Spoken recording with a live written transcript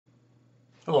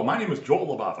Hello, my name is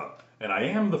Joel Libava, and I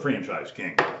am the Franchise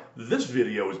King. This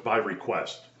video is by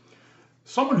request.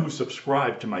 Someone who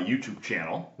subscribed to my YouTube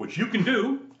channel, which you can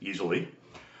do easily,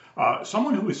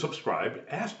 someone who is subscribed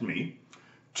asked me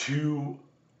to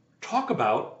talk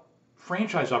about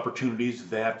franchise opportunities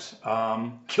that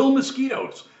kill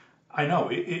mosquitoes. I know,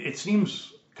 it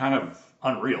seems kind of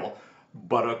unreal,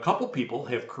 but a couple people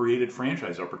have created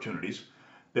franchise opportunities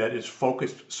that is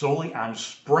focused solely on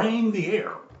spraying the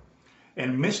air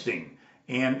and misting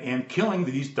and killing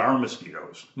these darn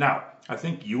mosquitoes. Now, I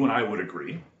think you and I would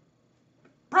agree,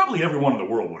 probably everyone in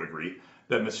the world would agree,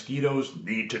 that mosquitoes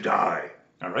need to die,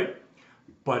 all right?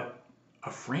 But a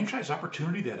franchise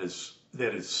opportunity that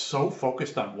is so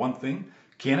focused on one thing,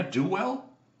 can it do well?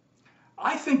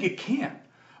 I think it can.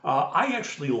 I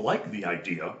actually like the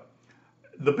idea.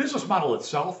 The business model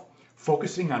itself,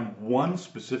 focusing on one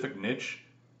specific niche,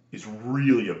 is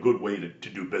really a good way to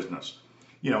do business.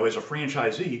 You know, as a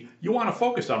franchisee, you want to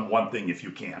focus on one thing if you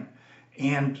can,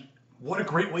 and what a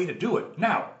great way to do it.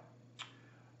 Now,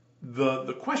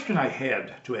 the question I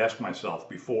had to ask myself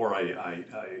before I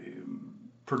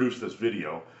produced this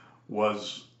video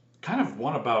was kind of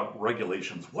one about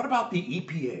regulations. What about the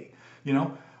EPA? You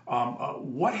know,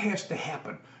 what has to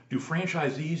happen? Do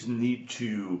franchisees need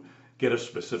to get a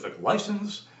specific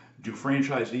license? Do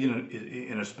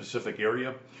franchisees in a specific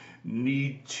area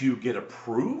need to get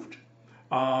approved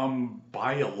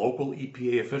by a local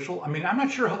EPA official? I mean, I'm not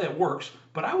sure how that works,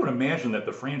 but I would imagine that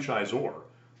the franchisor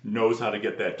knows how to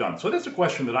get that done. So that's a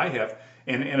question that I have,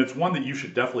 and it's one that you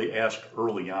should definitely ask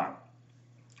early on.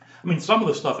 I mean, some of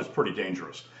the stuff is pretty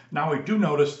dangerous. Now, I do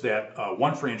notice that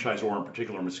one franchisor in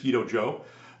particular, Mosquito Joe,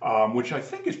 which I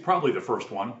think is probably the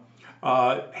first one,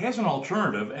 has an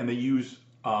alternative, and they use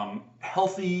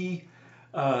healthy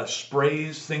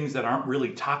sprays, things that aren't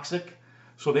really toxic.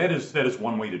 So that is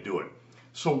one way to do it.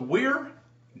 So where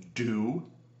do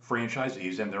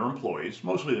franchisees and their employees,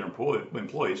 mostly their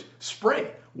employees,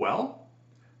 spray? Well,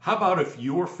 how about if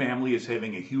your family is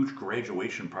having a huge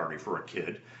graduation party for a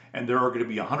kid and there are going to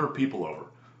be 100 people over?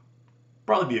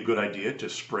 Probably be a good idea to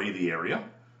spray the area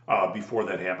before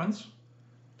that happens.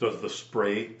 Does the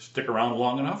spray stick around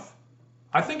long enough?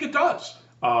 I think it does.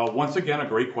 Once again, a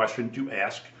great question to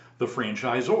ask the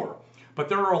franchisor. But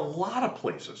there are a lot of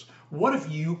places. What if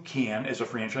you can, as a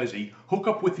franchisee, hook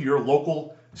up with your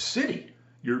local city,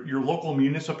 your local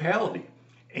municipality,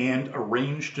 and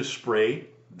arrange to spray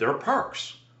their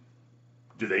parks?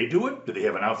 Do they do it? Do they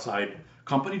have an outside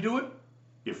company do it?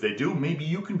 If they do, maybe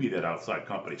you can be that outside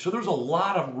company. So there's a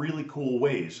lot of really cool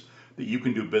ways that you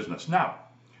can do business. Now,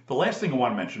 the last thing I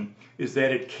want to mention is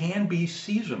that it can be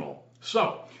seasonal.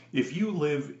 So if you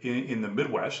live in the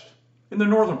Midwest, in the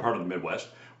northern part of the Midwest,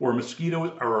 where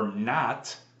mosquitoes are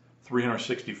not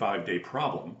 365-day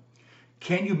problem,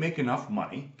 can you make enough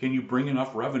money? Can you bring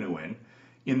enough revenue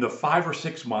in the 5 or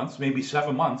 6 months, maybe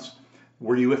 7 months,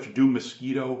 where you have to do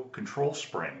mosquito control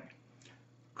spraying?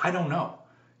 I don't know.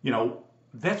 You know,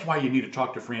 that's why you need to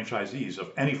talk to franchisees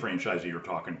of any franchisee you're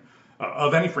talking,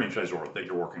 of any franchisor that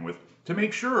you're working with, to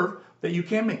make sure that you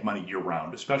can make money year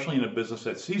round, especially in a business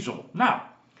that's seasonal. Now,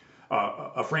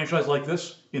 a franchise like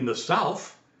this in the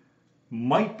South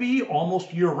might be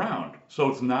almost year round, so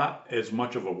it's not as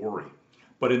much of a worry.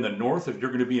 But in the North, if you're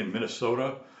going to be in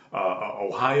Minnesota,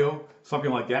 Ohio, something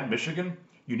like that, Michigan,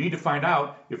 you need to find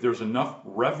out if there's enough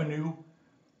revenue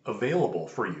available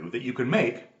for you that you can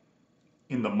make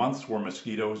in the months where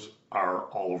mosquitoes are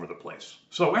all over the place.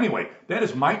 So anyway, that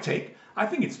is my take. I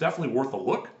think it's definitely worth a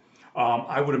look.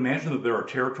 I would imagine that there are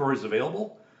territories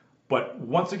available, but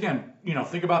once again, you know,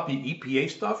 think about the EPA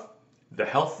stuff, the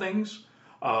health things,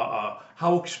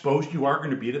 how exposed you are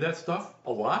going to be to that stuff,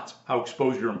 a lot, how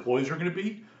exposed your employees are going to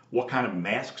be, what kind of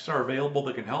masks are available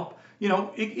that can help. You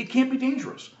know, it can't be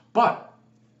dangerous, but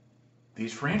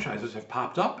these franchises have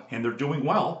popped up and they're doing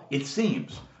well, it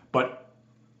seems. But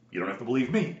you don't have to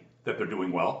believe me that they're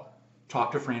doing well.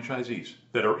 Talk to franchisees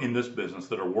that are in this business,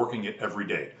 that are working it every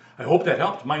day. I hope that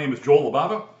helped. My name is Joel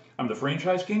Libava. I'm the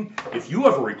Franchise King. If you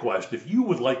have a request, if you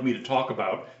would like me to talk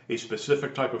about a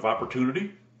specific type of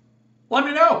opportunity, let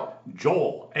me know.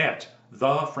 Joel at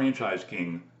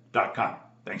thefranchiseking.com.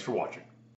 Thanks for watching.